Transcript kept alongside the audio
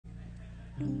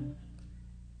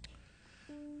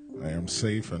I am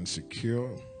safe and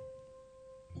secure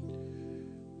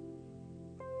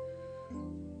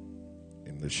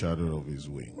in the shadow of his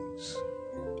wings.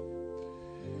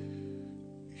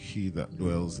 He that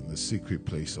dwells in the secret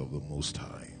place of the Most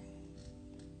High.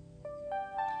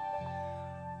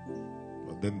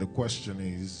 But then the question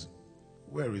is,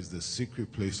 where is the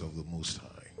secret place of the Most High?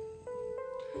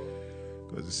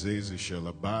 Because it says he shall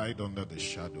abide under the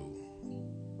shadow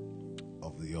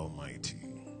of the Almighty.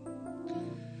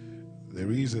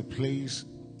 There is a place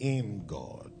in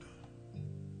God,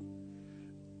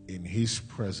 in his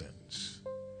presence,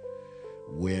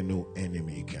 where no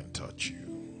enemy can touch you.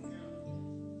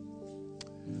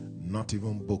 Not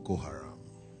even Boko Haram.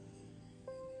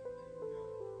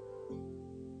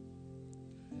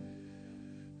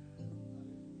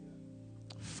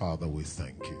 Father, we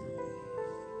thank you.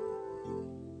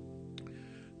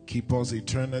 Keep us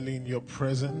eternally in your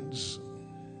presence.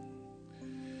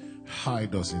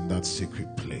 Hide us in that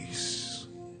secret place.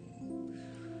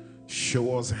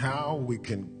 Show us how we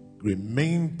can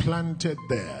remain planted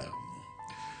there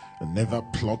and never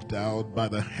plucked out by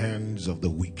the hands of the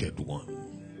wicked one.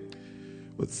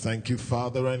 But thank you,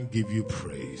 Father, and give you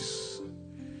praise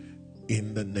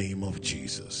in the name of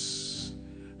Jesus.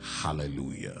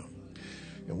 Hallelujah.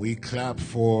 And we clap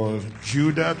for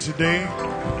Judah today.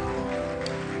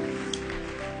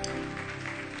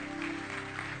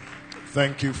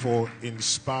 Thank you for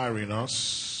inspiring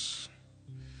us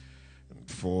and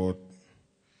for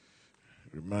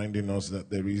reminding us that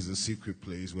there is a secret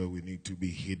place where we need to be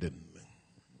hidden.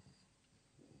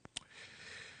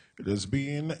 It has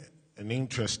been an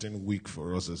interesting week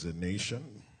for us as a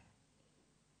nation.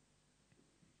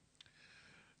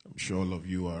 I'm sure all of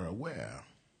you are aware.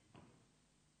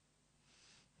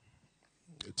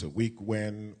 It's a week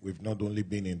when we've not only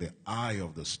been in the eye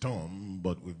of the storm,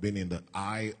 but we've been in the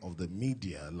eye of the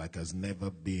media like has never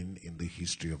been in the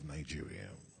history of Nigeria.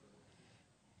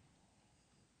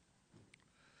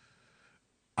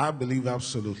 I believe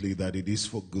absolutely that it is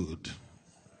for good.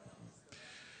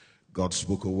 God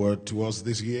spoke a word to us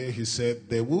this year. He said,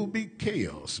 there will be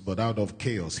chaos, but out of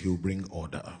chaos, he'll bring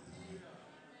order.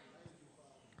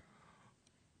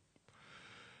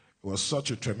 It was such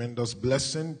a tremendous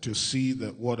blessing to see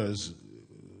that what has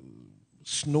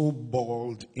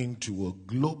snowballed into a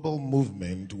global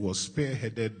movement was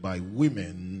spearheaded by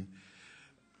women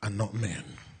and not men.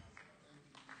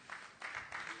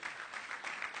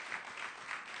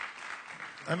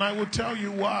 And I will tell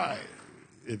you why.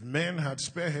 If men had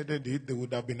spearheaded it, they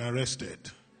would have been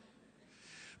arrested.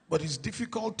 But it's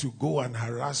difficult to go and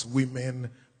harass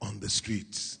women on the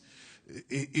streets.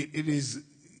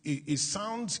 It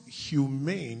sounds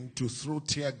humane to throw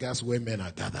tear gas where men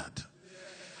are gathered.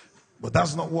 But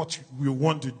that's not what we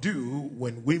want to do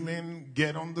when women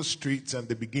get on the streets and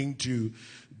they begin to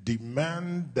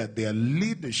demand that their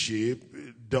leadership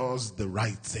does the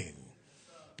right thing.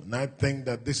 And I think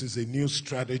that this is a new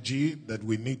strategy that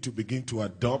we need to begin to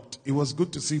adopt. It was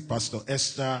good to see Pastor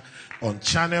Esther on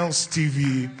Channels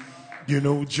TV,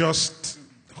 just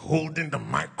holding the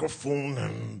microphone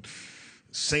and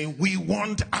saying, we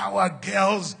want our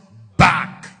girls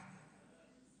back.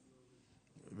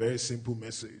 Very simple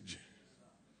message.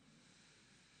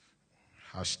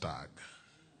 Hashtag.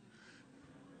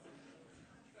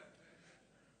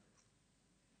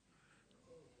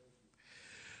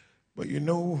 But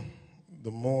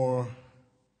the more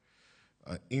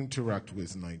I interact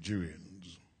with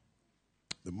Nigerians,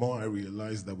 the more I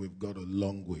realize that we've got a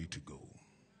long way to go.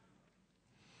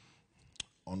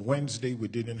 On Wednesday, we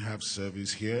didn't have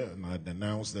service here, and I'd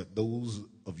announced that those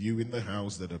of you in the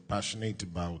house that are passionate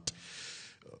about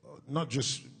not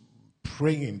just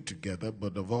praying together,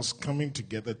 but of us coming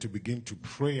together to begin to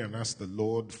pray and ask the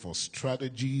Lord for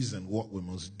strategies and what we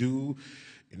must do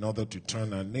in order to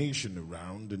turn our nation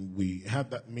around. And we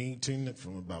had that meeting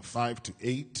from about 5 to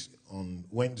 8 on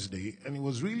Wednesday, and it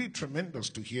was really tremendous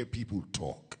to hear people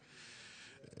talk.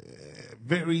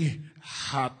 Very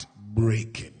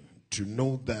heartbreaking to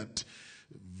know that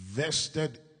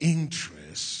vested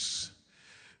interests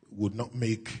would not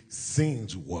make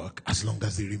things work as long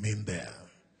as they remain there.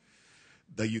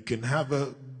 That you can have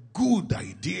a good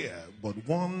idea, but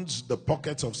once the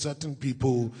pockets of certain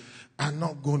people are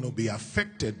not going to be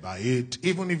affected by it,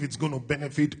 even if it's going to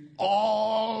benefit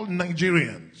all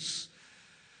Nigerians,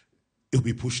 it'll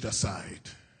be pushed aside.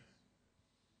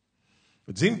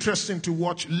 It's interesting to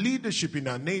watch leadership in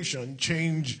our nation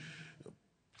change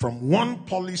from one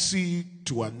policy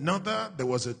to another. There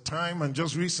was a time, and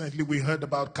just recently we heard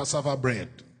about cassava bread.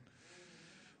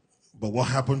 But what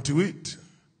happened to it?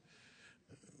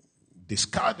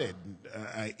 discarded.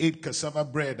 I ate cassava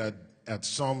bread at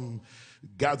some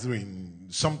gathering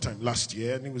sometime last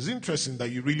year, and it was interesting that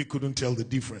you really couldn't tell the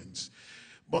difference.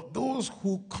 But those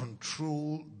who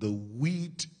control the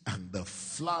wheat and the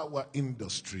flour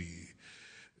industry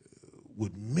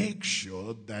would make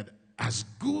sure that as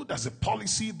good as a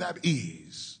policy that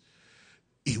is,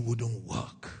 it wouldn't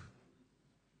work.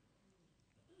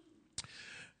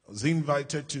 I was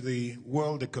invited to the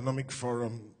World Economic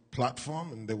Forum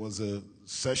platform, and there was a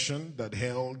session that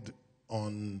held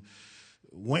on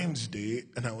Wednesday,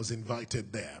 and I was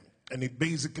invited there. And it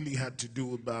basically had to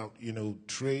do about,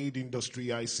 trade, industry,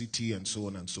 ICT, and so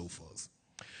on and so forth.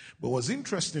 But it was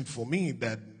interesting for me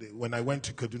that when I went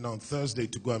to Kaduna on Thursday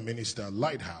to go and minister at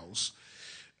Lighthouse,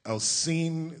 I was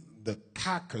seeing the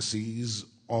carcasses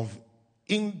of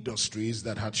industries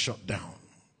that had shut down.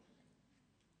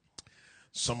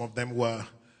 Some of them were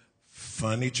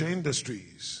furniture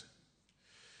industries.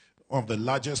 One of the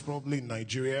largest probably in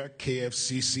Nigeria,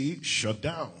 KFCC, shut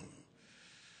down.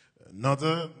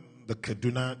 Another, the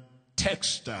Kaduna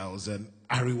Textiles and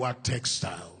Ariwa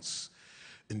Textiles.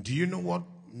 And do you know what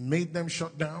made them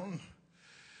shut down?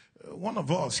 One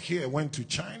of us here went to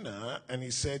China, and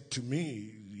he said to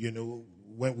me,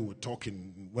 when we were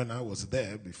talking, when I was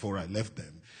there before I left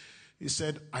them, he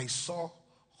said, I saw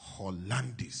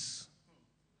Hollandis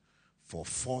for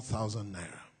 4,000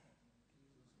 naira.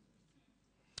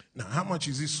 Now, how much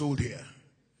is it sold here?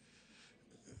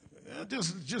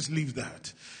 Just leave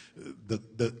that.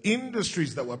 The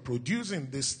industries that were producing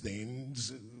these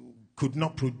things could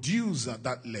not produce at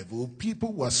that level.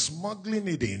 People were smuggling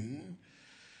it in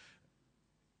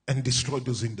and destroyed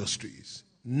those industries.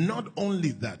 Not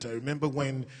only that, I remember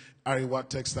when Ariwa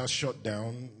Textiles shut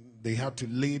down, they had to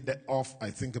lay off, I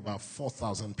think, about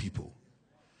 4,000 people.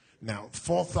 Now,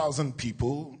 4,000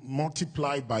 people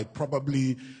multiplied by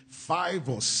probably 5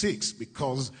 or 6,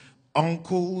 because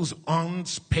uncles,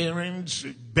 aunts, parents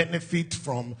benefit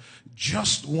from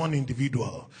just one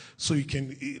individual. So you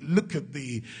can look at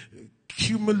the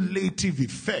cumulative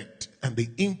effect and the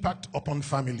impact upon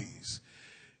families,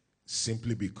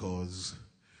 simply because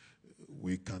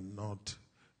we cannot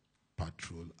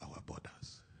patrol our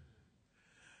borders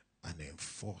and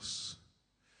enforce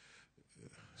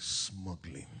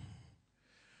smuggling.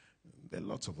 There are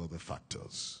lots of other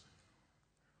factors.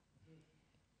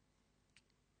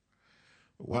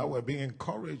 While we're being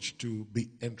encouraged to be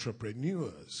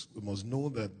entrepreneurs, we must know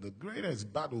that the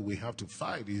greatest battle we have to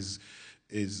fight is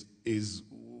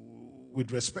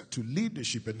with respect to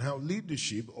leadership, and how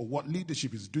leadership, or what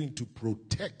leadership is doing to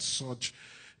protect such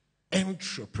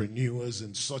entrepreneurs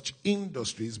and such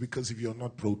industries, because if you're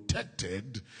not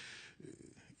protected,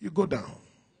 you go down.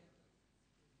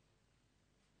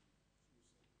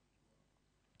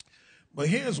 But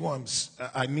here's what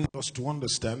I need us to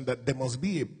understand, that there must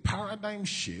be a paradigm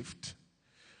shift.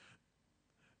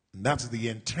 And that's the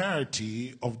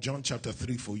entirety of John chapter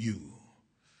 3 for you.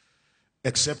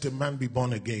 Except a man be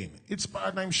born again. It's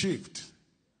paradigm shift.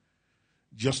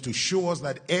 Just to show us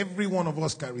that every one of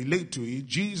us can relate to it,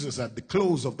 Jesus at the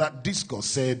close of that discourse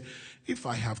said, if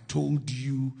I have told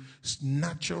you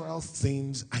natural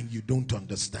things and you don't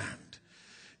understand,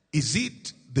 is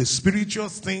it the spiritual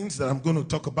things that I'm going to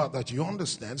talk about that you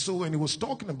understand? So when he was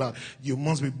talking about you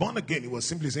must be born again, he was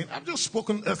simply saying, I've just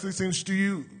spoken earthly things to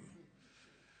you.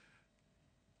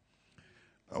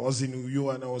 I was in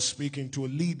Uyo and I was speaking to a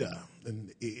leader.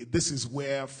 And this is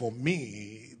where, for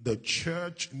me, the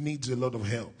church needs a lot of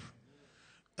help.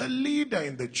 A leader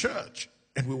in the church.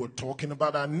 And we were talking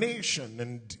about our nation,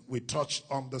 and we touched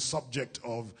on the subject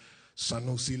of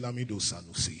Sanusi, Lamido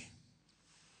Sanusi.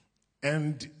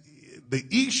 And the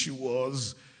issue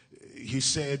was, he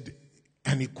said,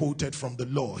 and he quoted from the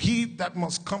law, he that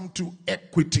must come to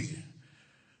equity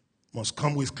must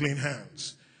come with clean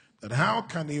hands. That how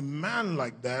can a man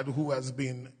like that, who has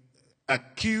been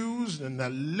accused and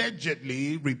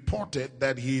allegedly reported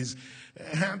that he's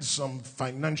had some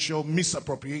financial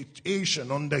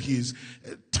misappropriation under his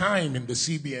time in the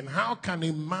CBN, how can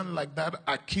a man like that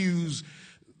accuse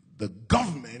the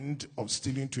government of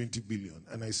stealing 20 billion?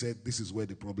 And I said, this is where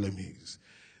the problem is.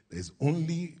 There's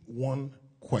only one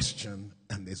question,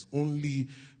 and there's only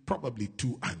probably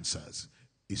two answers.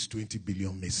 Is 20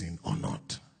 billion missing or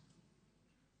not?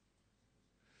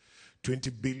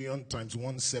 20 billion times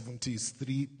 170 is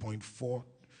 3.4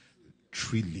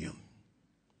 trillion.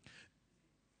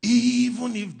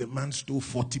 Even if the man stole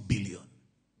 40 billion,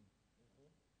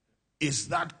 is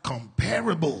that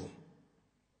comparable?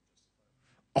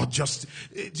 Or just,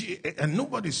 and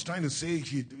nobody's trying to say,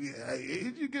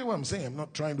 you get what I'm saying? I'm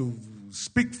not trying to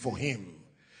speak for him.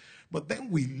 But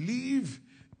then we leave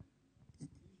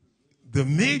the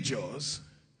majors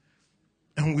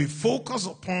and we focus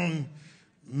upon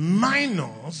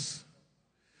minors,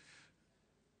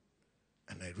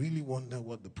 and I really wonder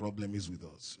what the problem is with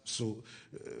us. So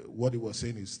what he was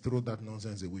saying is throw that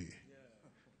nonsense away.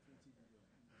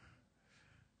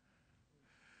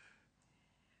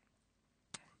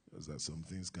 Because that some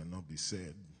things cannot be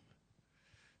said.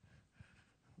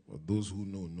 But those who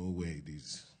know where it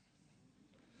is.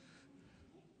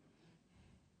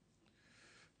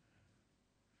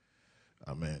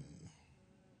 Amen.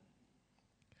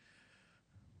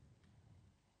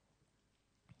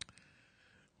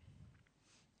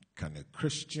 Can a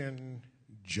Christian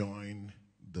join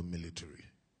the military?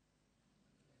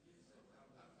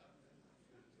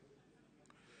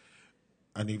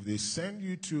 And if they send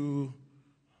you to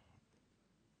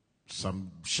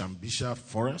some Shambisha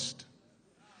forest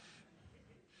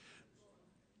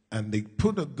and they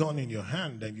put a gun in your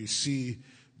hand and you see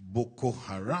Boko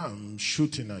Haram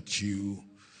shooting at you,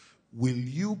 will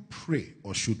you pray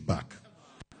or shoot back?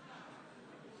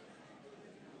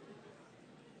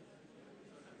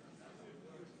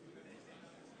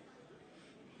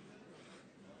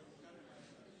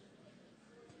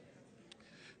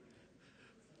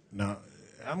 Now,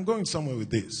 I'm going somewhere with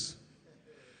this.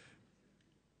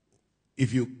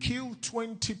 If you kill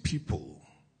 20 people,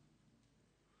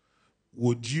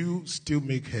 would you still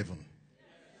make heaven?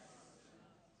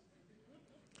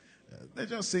 They're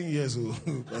just saying yes,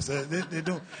 because they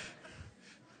don't.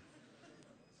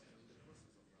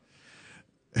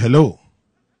 Hello.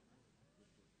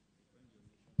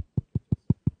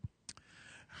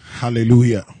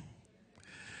 Hallelujah.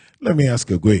 Let me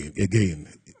ask again.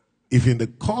 If in the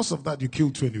course of that you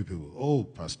kill 20 people, oh,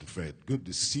 Pastor Fred, good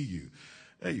to see you.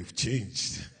 Hey, you've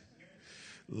changed.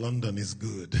 London is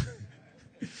good.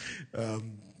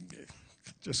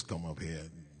 Just come up here.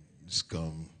 Just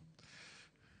come.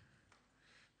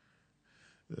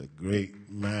 A great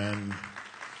man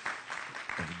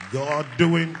of God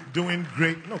doing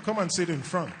great. No, come and sit in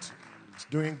front. It's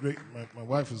doing great. My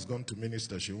wife has gone to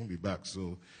minister. She won't be back,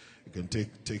 so you can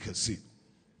take her seat.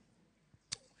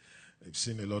 I've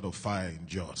seen a lot of fire in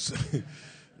Jos.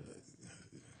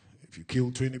 If you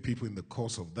kill 20 people in the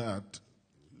course of that,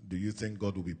 do you think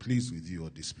God will be pleased with you or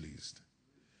displeased?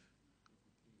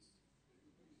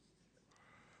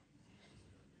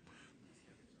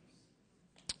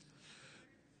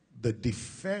 The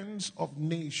defense of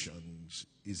nations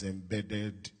is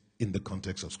embedded in the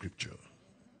context of Scripture.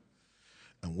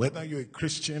 And whether you're a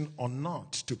Christian or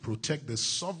not, to protect the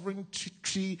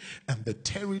sovereignty and the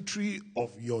territory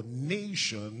of your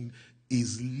nation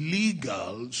is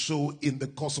legal. So in the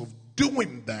course of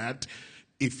doing that,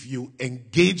 if you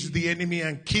engage the enemy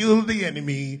and kill the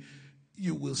enemy,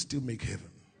 you will still make heaven.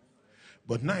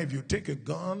 But now if you take a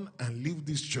gun and leave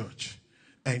this church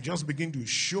and just begin to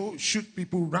shoot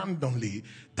people randomly,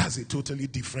 that's a totally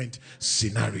different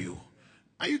scenario.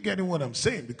 Are you getting what I'm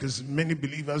saying? Because many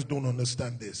believers don't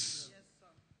understand this.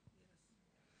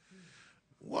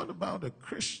 What about a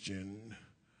Christian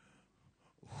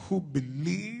who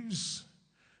believes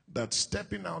that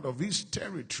stepping out of his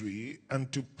territory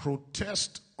and to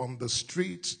protest on the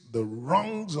streets the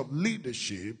wrongs of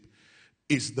leadership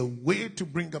is the way to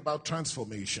bring about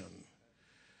transformation?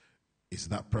 Is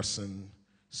that person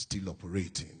still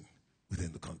operating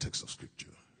within the context of Scripture?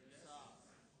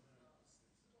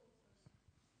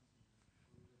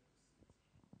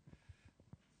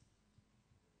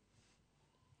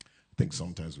 I think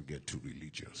sometimes we get too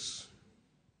religious.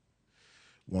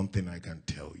 One thing I can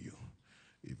tell you,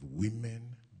 if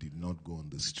women did not go on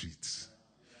the streets,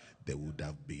 there would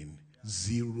have been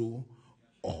zero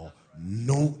or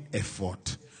no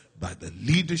effort by the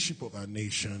leadership of our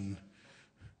nation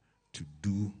to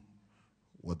do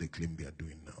what they claim they are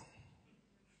doing now.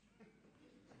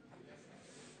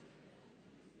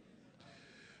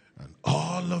 And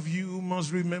all of you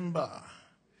must remember,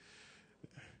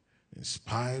 in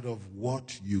spite of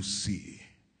what you see,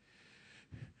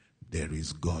 there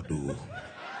is God who.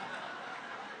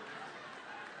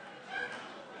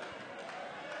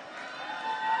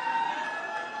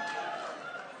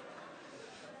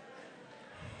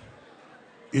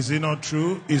 Is it not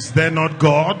true? Is there not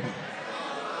God?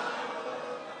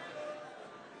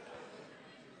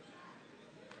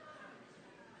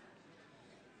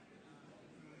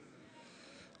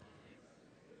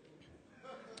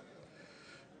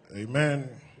 Amen.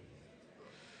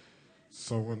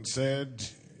 Someone said,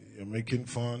 you're making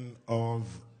fun of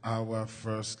our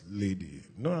First Lady.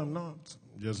 No, I'm not.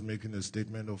 I'm just making a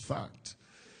statement of fact.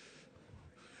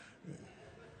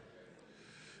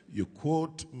 You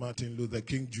quote Martin Luther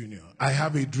King Jr., I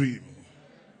have a dream.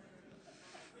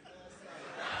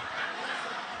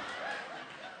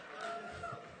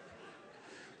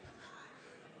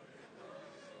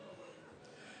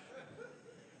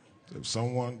 If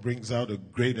someone brings out a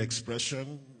great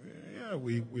expression, yeah,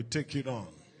 we take it on.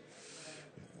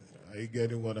 Are you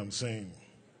getting what I'm saying?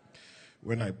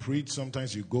 When I preach,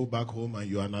 sometimes you go back home and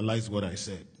you analyze what I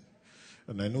said.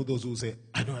 And I know those who say,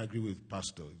 I don't agree with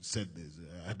Pastor, he said this.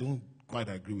 I don't quite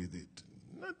agree with it.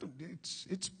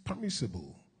 It's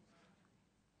permissible.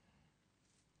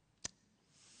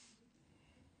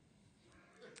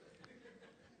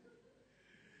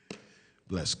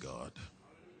 Bless God.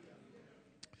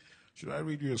 Should I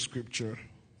read you a scripture?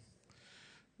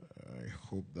 I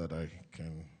hope that I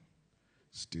can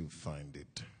still find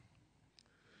it.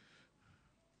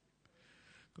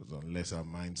 Because unless our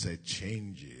mindset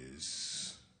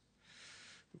changes,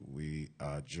 we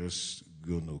are just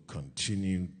going to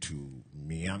continue to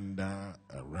meander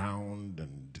around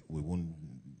and we won't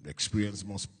experience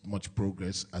much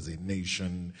progress as a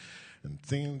nation. And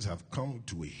things have come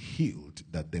to a halt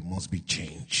that there must be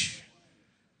change.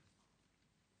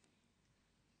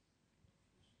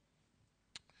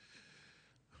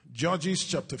 Judges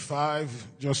chapter 5,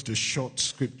 just a short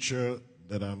scripture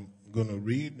that I'm going to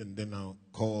read, and then I'll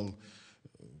call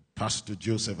Pastor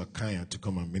Joseph Akanya to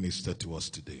come and minister to us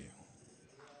today.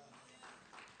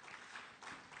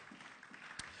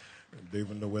 I don't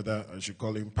even know whether I should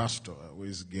call him pastor. I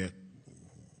always get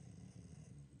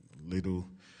a little,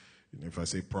 if I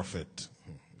say prophet,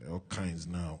 there are all kinds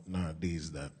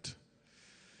nowadays that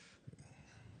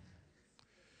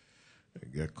I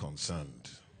get concerned.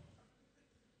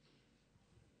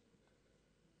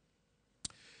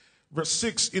 Verse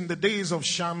 6, in the days of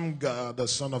Shamgar, the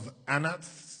son of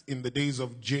Anath, in the days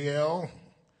of Jael,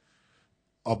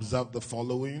 observe the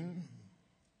following.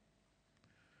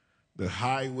 The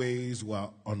highways were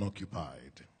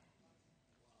unoccupied.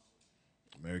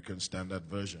 American Standard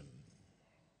Version.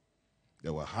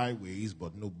 There were highways,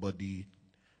 but nobody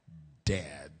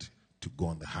dared to go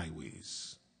on the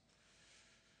highways.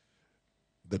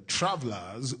 The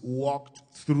travelers walked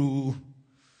through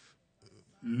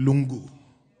Lungu.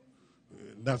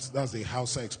 That's a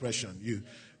Hausa expression.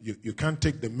 You can't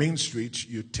take the main street,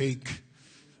 you take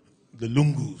the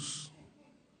lungus.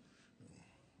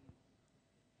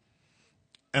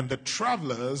 And the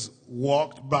travelers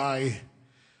walked by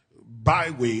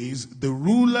byways. The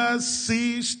rulers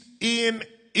ceased in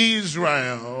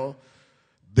Israel.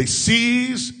 They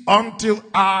ceased until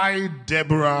I,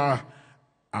 Deborah,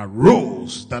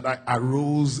 arose, that I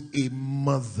arose a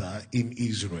mother in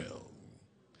Israel.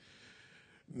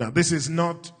 Now, this is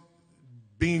not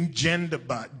being gender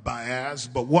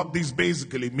biased, but what this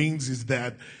basically means is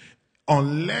that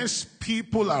unless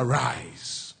people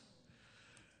arise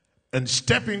and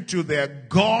step into their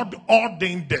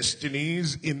God-ordained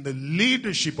destinies in the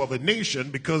leadership of a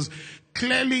nation, because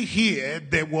clearly here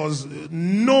there was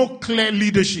no clear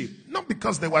leadership, not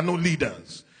because there were no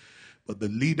leaders, but the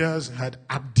leaders had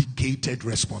abdicated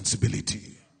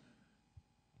responsibility.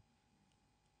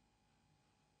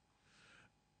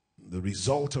 The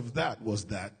result of that was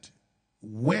that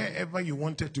wherever you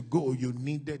wanted to go, you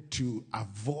needed to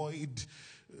avoid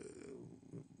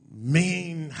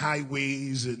main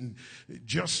highways and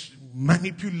just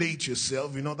manipulate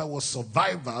yourself. In other words,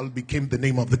 survival became the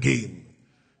name of the game.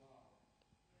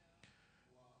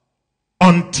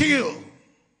 Until,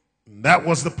 that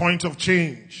was the point of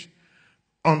change,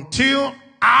 until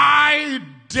I,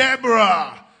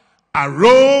 Deborah,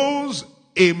 arose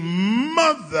a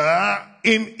mother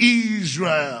in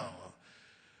Israel.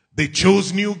 They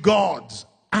chose new gods,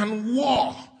 and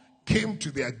war came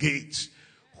to their gates.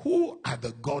 Who are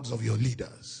the gods of your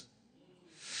leaders?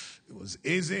 It was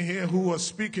Adesoye here who was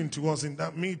speaking to us in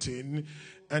that meeting,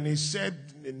 and he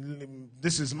said,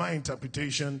 this is my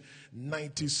interpretation,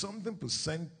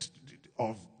 90-something%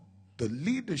 of the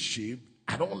leadership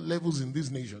at all levels in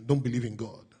this nation don't believe in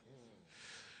God.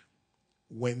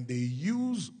 When they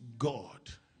use God,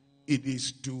 it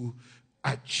is to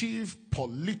achieve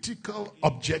political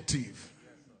objective.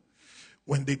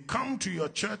 When they come to your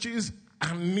churches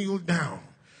and kneel down,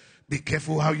 be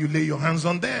careful how you lay your hands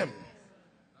on them.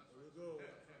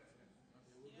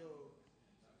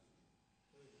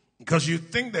 Because you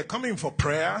think they're coming for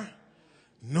prayer.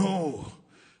 No,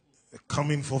 they're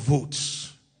coming for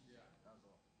votes.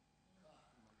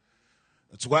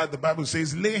 That's why the Bible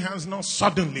says, lay hands not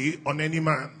suddenly on any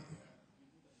man.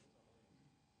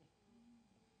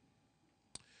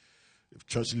 If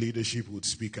church leadership would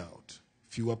speak out,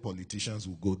 fewer politicians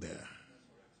will go there.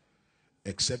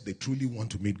 Except they truly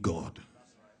want to meet God.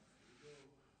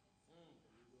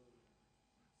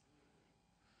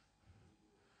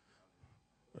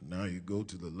 But now you go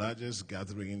to the largest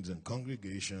gatherings and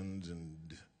congregations and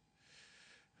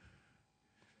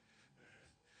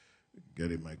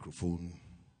get a microphone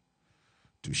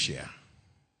to share.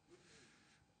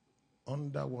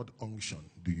 Under what unction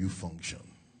do you function?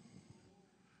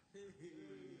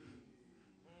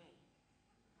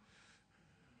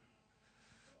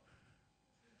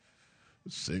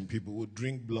 Same people will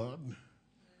drink blood,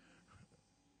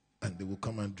 and they will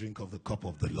come and drink of the cup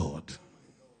of the Lord.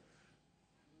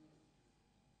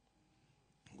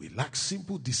 We lack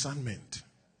simple discernment,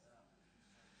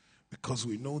 because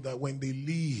we know that when they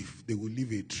leave, they will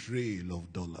leave a trail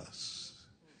of dollars.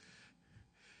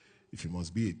 If you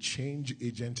must be a change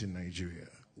agent in Nigeria,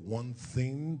 one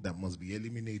thing that must be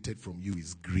eliminated from you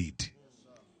is greed.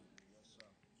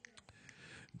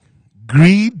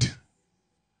 Greed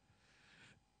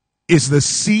is the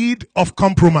seed of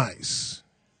compromise.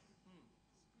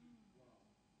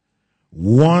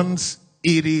 Once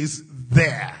it is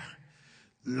there,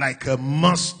 like a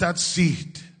mustard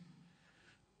seed,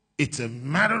 it's a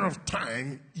matter of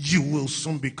time, you will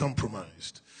soon be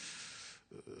compromised.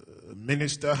 A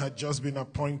minister had just been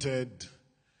appointed.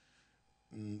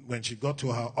 When she got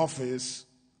to her office,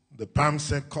 the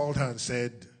PAMSEC called her and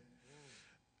said,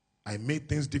 I made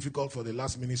things difficult for the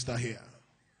last minister here,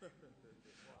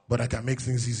 but I can make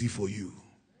things easy for you.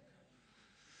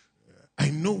 I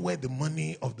know where the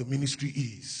money of the ministry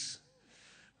is.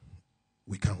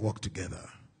 We can work together.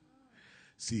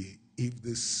 See, if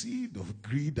the seed of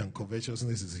greed and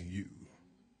covetousness is in you,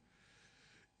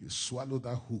 you swallow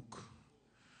that hook,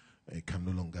 and it can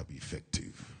no longer be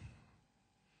effective.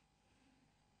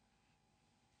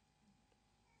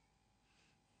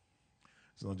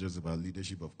 It's not just about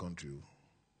leadership of country.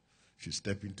 If you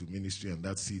step into ministry and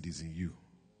that seed is in you,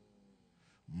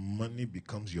 money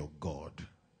becomes your God.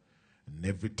 And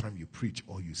every time you preach,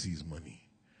 all you see is money.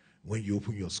 When you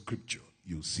open your scripture,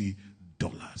 you'll see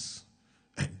dollars.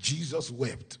 And Jesus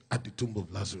wept at the tomb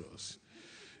of Lazarus.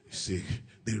 You see,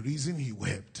 the reason he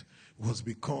wept was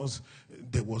because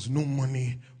there was no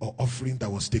money or offering that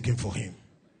was taken for him.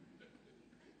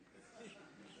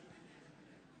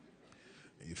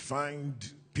 You find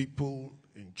people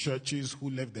in churches who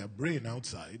left their brain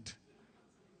outside.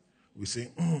 We say,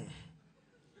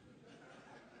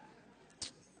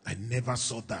 I never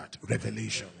saw that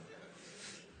revelation.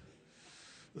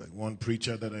 Like one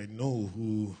preacher that I know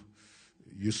who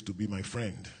used to be my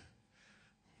friend.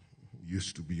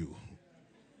 Used to be you.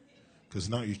 Because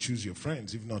now you choose your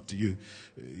friends. If not, you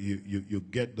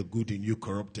get the good in you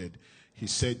corrupted. He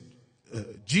said,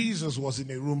 Jesus was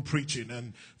in a room preaching,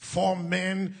 and 4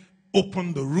 men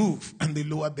opened the roof and they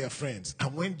lowered their friends.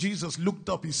 And when Jesus looked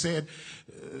up, he said,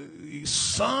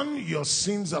 son, your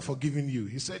sins are forgiven you.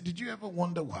 He said, did you ever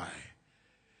wonder why?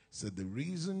 He said, the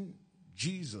reason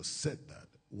Jesus said that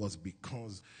was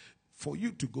because for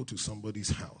you to go to somebody's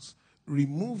house,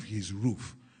 remove his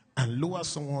roof and lower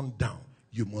someone down,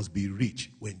 you must be rich.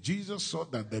 When Jesus saw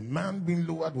that the man being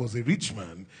lowered was a rich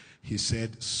man, he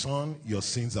said, son, your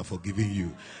sins are forgiven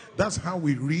you. That's how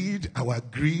we read our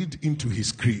greed into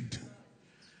his creed.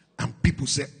 And people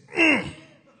say,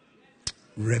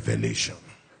 revelation.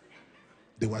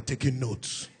 They were taking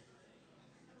notes.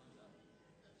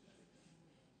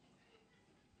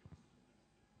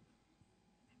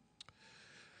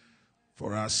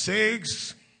 For our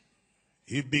sakes,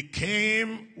 he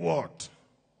became what?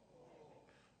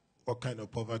 What kind of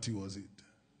poverty was it?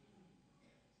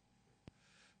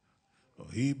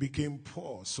 He became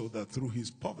poor so that through his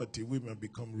poverty we may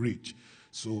become rich.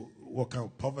 So what kind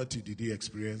of poverty did he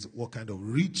experience? What kind of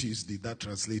riches did that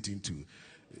translate into?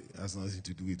 It has nothing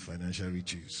to do with financial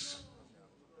riches.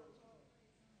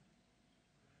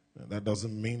 Now, that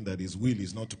doesn't mean that his will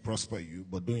is not to prosper you,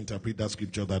 but don't interpret that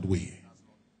scripture that way.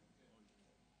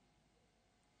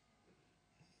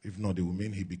 If not, it will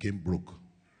mean he became broke.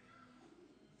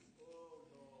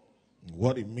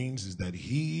 What it means is that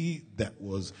he that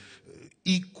was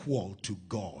equal to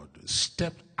God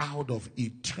stepped out of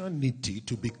eternity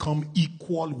to become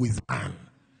equal with man.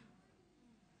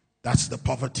 That's the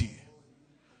poverty.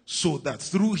 So that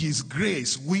through his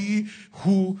grace, we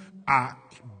who are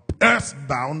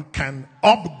earthbound can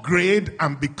upgrade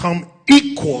and become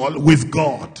equal with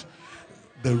God.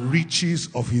 The riches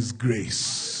of his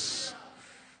grace.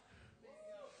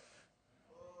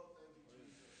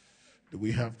 Do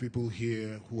we have people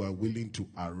here who are willing to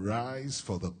arise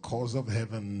for the cause of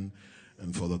heaven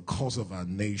and for the cause of our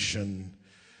nation?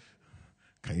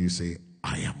 Can you say,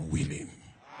 I am willing?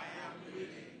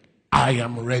 I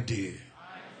am ready.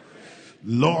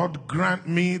 Lord, grant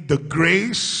me the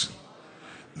grace,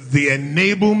 the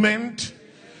enablement,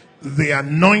 the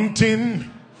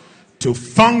anointing to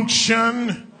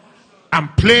function and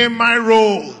play my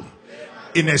role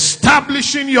in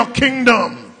establishing your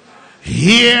kingdom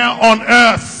here on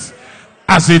earth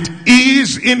as it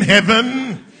is in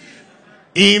heaven,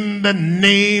 in the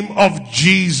name of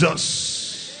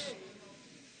Jesus.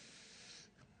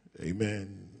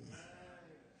 Amen.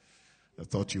 I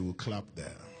thought you would clap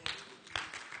there.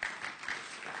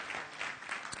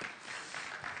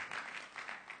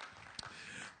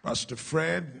 Pastor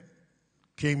Fred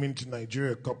came into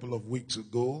Nigeria a couple of weeks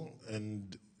ago,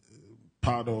 and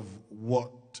part of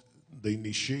what the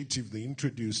initiative they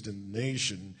introduced in the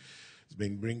nation has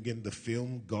been bringing the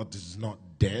film God Is Not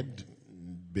Dead,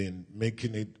 been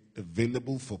making it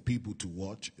available for people to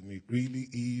watch, and it really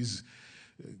is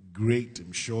great.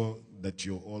 I'm sure that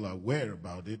you're all aware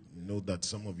about it. I know that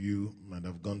some of you might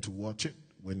have gone to watch it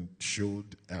when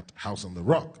showed at House on the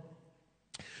Rock.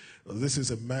 This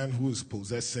is a man who is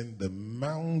possessing the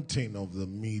mountain of the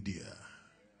media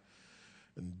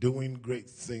and doing great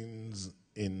things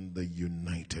in the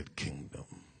United Kingdom.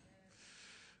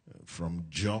 From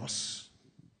Jos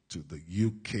to the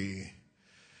UK,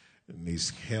 and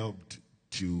he's helped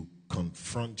to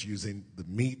confront, using the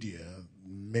media,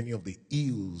 many of the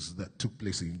ills that took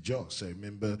place in Jos. I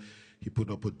remember he put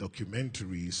up a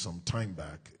documentary some time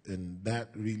back, and that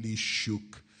really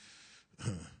shook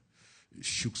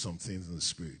some things in the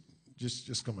spirit.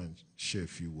 Just come and share a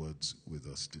few words with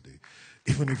us today,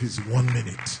 even if it's 1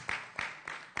 minute.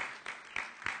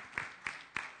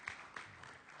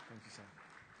 Thank you, sir.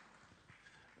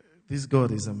 This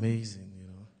God is amazing, you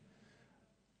know.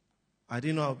 I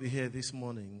didn't know I'll be here this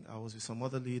morning. I was with some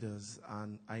other leaders,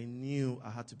 and I knew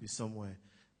I had to be somewhere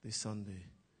this Sunday.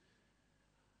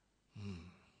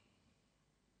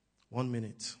 1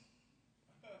 minute.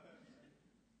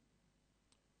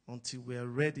 Until we are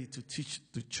ready to teach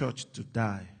the church to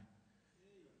die,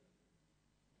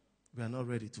 we are not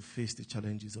ready to face the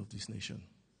challenges of this nation.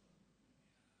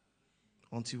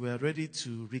 Until we are ready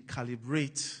to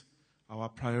recalibrate our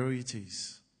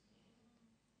priorities,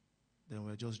 then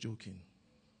we're just joking.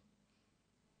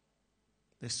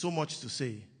 There's so much to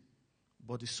say,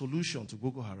 but the solution to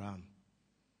Boko Haram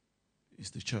is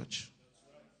the church.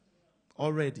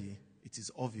 Already, it is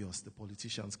obvious the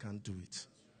politicians can't do it.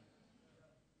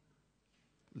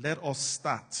 Let us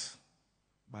start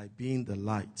by being the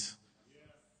light.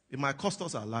 It might cost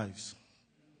us our lives.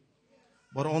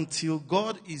 But until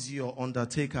God is your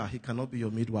undertaker, he cannot be your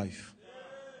midwife.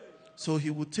 So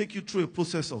he will take you through a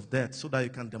process of death so that you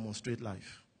can demonstrate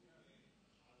life.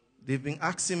 They've been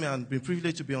asking me and been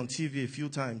privileged to be on TV a few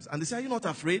times. And they say, are you not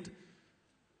afraid?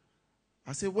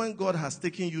 I say, when God has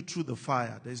taken you through the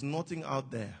fire, there's nothing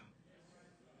out there.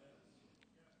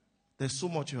 There's so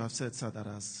much you have said, sir, that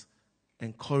has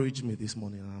encouraged me this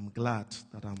morning, and I'm glad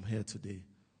that I'm here today.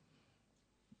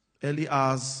 Early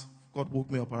hours, God woke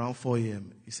me up around 4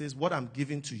 a.m. He says, what I'm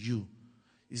giving to you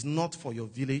is not for your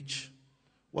village.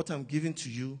 What I'm giving to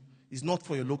you is not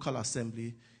for your local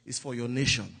assembly. It's for your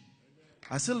nation.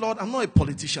 I said, Lord, I'm not a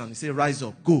politician. He said, rise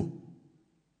up, go.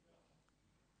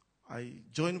 I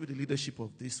joined with the leadership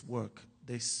of this work.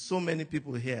 There's so many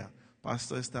people here.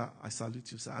 Pastor Esther, I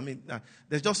salute you, sir. I mean,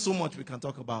 there's just so much we can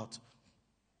talk about.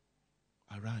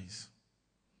 Arise.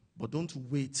 But don't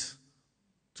wait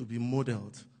to be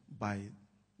modeled by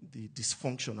the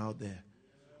dysfunction out there.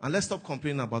 And let's stop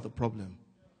complaining about the problem.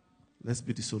 Let's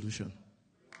be the solution.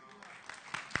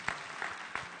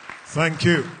 Thank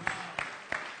you.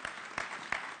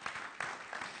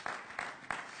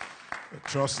 I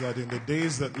trust that in the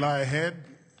days that lie ahead,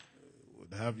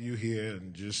 we'll have you here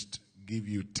and just give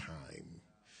you time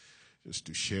just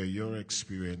to share your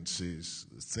experiences,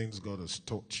 the things God has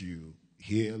taught you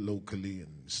here locally and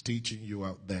is teaching you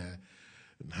out there,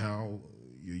 and how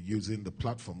you're using the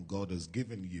platform God has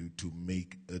given you to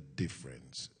make a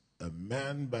difference. A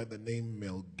man by the name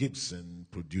Mel Gibson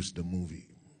produced a movie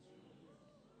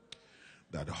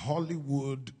that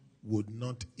Hollywood would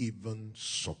not even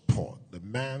support. The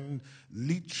man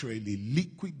literally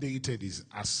liquidated his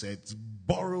assets,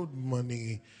 borrowed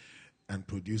money, and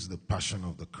produced The Passion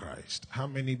of the Christ. How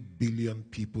many billion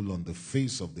people on the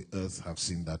face of the earth have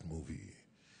seen that movie?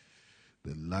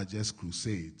 The largest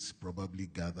crusades probably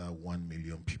gather 1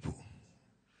 million people.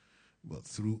 But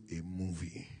through a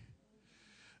movie,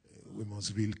 we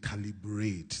must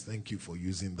recalibrate, thank you for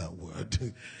using that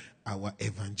word, our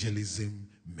evangelism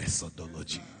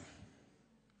methodology.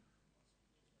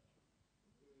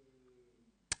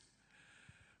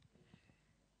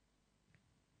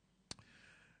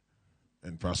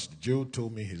 And Pastor Joe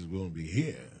told me he's going to be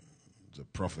here. He's a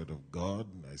prophet of God.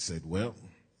 And I said, well,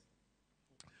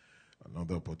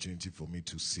 another opportunity for me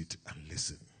to sit and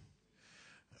listen.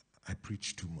 I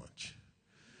preach too much.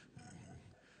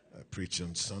 I preached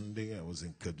on Sunday. I was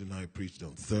in Kaduna. I preached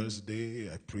on Thursday.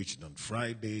 I preached on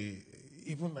Friday.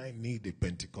 Even I need a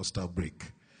Pentecostal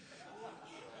break.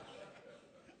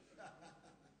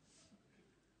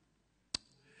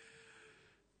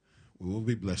 We will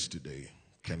be blessed today.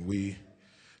 Can we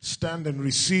stand and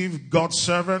receive God's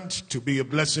servant to be a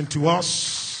blessing to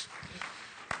us?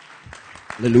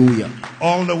 Hallelujah.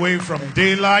 All the way from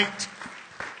Daylight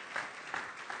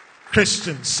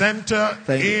Christian Center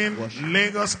in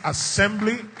Lagos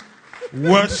Assembly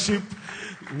Worship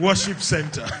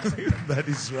Center. That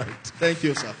is right. Thank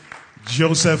you, sir.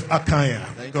 Joseph Akanya.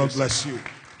 Thank God you, bless you.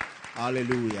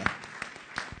 Hallelujah.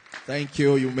 Thank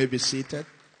you. You may be seated.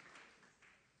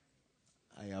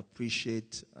 I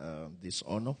appreciate this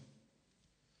honor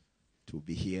to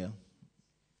be here.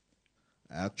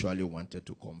 I actually wanted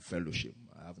to come fellowship.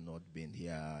 I have not been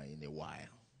here in a while.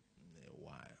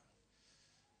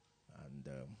 And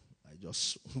I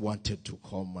just wanted to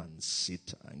come and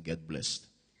sit and get blessed.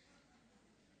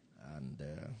 And